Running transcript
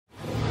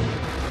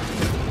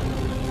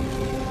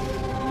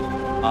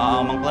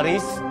Mang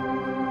Clarice,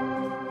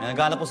 may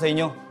naghanap po sa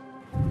inyo.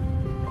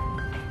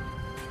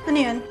 Ano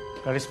yun?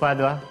 Clarice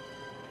Padua.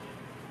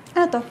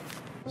 Ano to?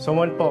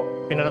 Sumon po,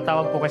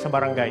 pinatatawag po kayo sa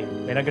barangay.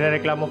 May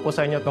nagre-reklamo po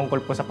sa inyo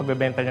tungkol po sa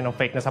pagbebenta niyo ng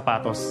fake na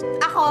sapatos.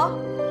 Ako?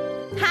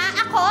 Ha?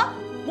 Ako?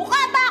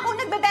 Mukha ba akong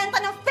nagbebenta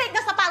ng fake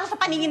na sapatos sa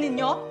paningin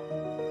ninyo?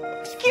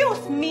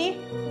 Excuse me?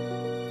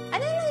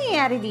 Ano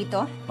nangyayari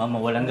dito?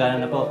 Ma'am, walang gana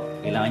na po.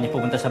 Kailangan niya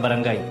pumunta sa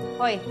barangay.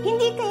 Hoy,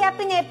 hindi kaya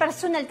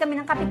pinapersonal kami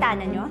ng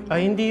kapitana nyo?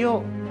 Ay, hindi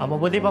yo.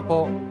 Mabuti pa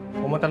po.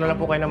 Pumunta na lang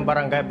po kayo ng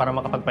barangay para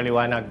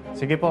makapagpaliwanag.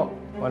 Sige po,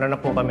 wala na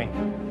po kami.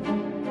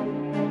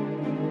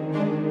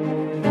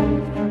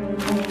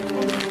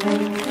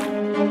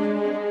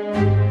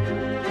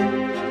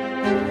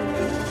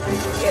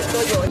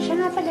 Siya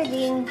nga pala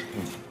din.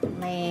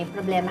 May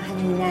problema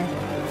kanina.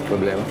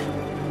 Problema?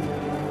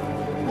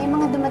 May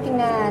mga dumating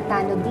na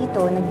tanod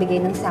dito,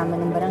 nagbigay ng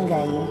samon ng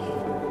barangay.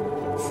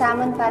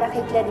 Samon para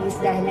kay Clarice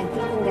dahil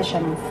nagtitinda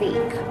siya ng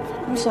fake.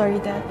 I'm sorry,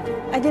 Dad.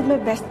 I did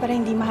my best para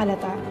hindi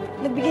mahalata.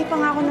 Nagbigay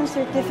pa nga ako ng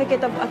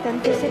certificate of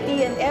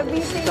authenticity and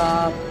everything.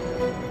 Stop!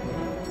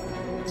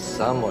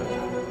 Samon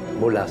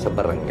mula sa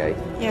barangay.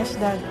 Yes,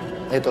 Dad.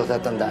 Ito,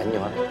 tatandaan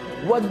nyo, ha?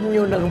 Huwag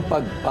nyo nang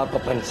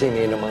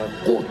pagpapapansinin ng mga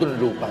kutong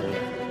lupang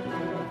niya.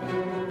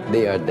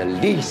 They are the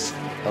least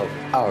of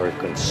our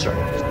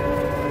concerns.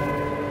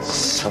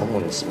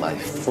 Someone's my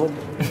foot.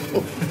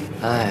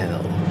 I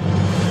know.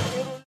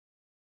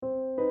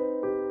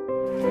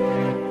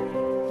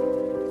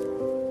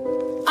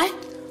 Ay,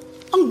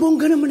 ang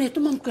bongga naman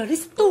ito, Ma'am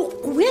Clarice.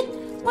 Quit!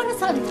 Para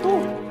saan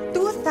to?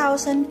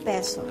 2,000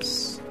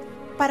 pesos.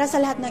 Para sa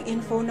lahat ng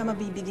info na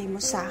mabibigay mo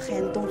sa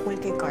akin tungkol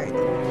kay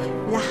Cardo.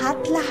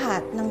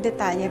 Lahat-lahat ng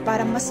detalye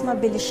para mas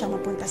mabilis siyang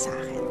mapunta sa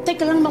akin.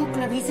 Teka lang, Ma'am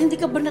Clarice, hindi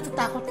ka ba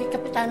natatakot kay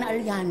Kapitana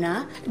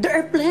Alyana? There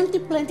are plenty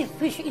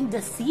fish in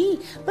the sea.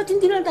 Ba't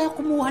hindi lang tayo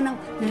kumuha ng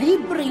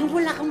libre yung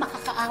wala kang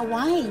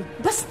makakaaway?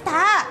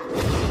 Basta!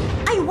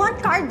 I want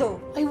Cardo!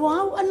 Ay,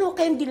 wow! Ano,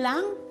 candy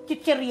lang?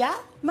 Chichirya?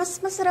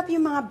 Mas masarap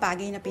yung mga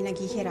bagay na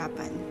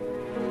pinaghihirapan.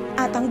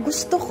 At ang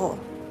gusto ko,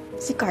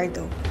 si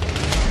Cardo.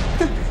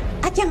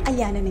 At yung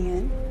Alyana na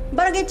yan,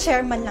 barangay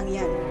chairman lang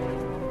yan.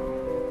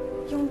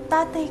 Yung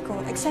tatay ko,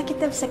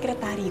 executive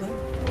secretary yun.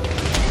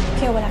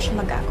 Kaya wala siyang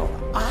magagawa.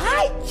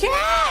 Ay,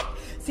 check!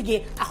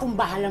 Sige, akong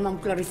bahala,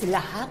 Ma'am Clarice.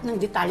 Lahat ng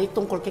detalye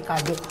tungkol kay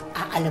Cardo,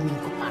 aalamin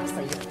ko para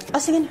sa'yo.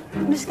 O sige na,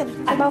 umalis ka na.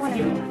 Trabaho ka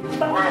na.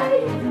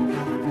 Bye!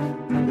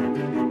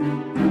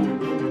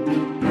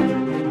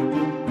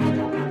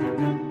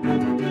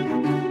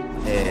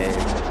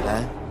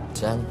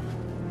 Chang,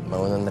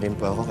 mauna na rin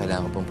po ako.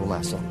 Kailangan ko pong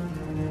pumasok.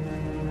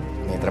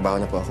 May trabaho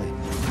na po ako eh.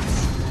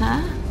 Ha?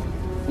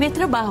 May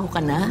trabaho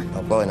ka na?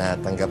 Opo,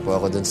 natanggap po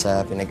ako dun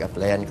sa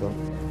pinag-applyan ko.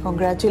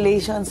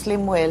 Congratulations,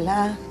 Limuel,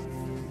 ha?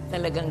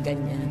 Talagang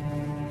ganyan.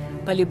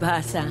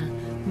 Palibhasa,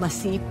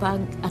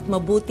 masipag at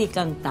mabuti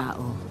kang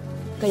tao.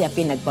 Kaya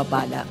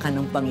pinagpapala ka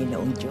ng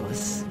Panginoong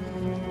Diyos.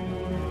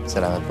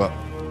 Salamat po.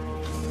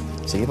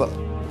 Sige po.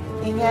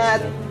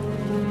 Ingat!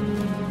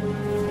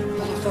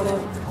 Flora,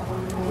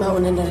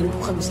 mauna na rin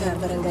po kami sa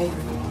barangay.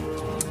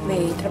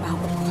 May trabaho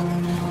po kami.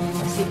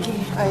 Sige,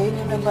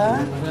 ayun na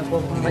ba?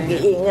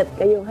 Mag-iingat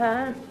kayo,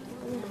 ha?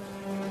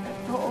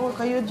 Oo,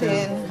 kayo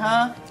din,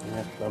 ha?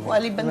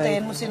 Wally,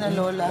 bantayan mo si na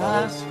Lola,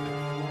 ha?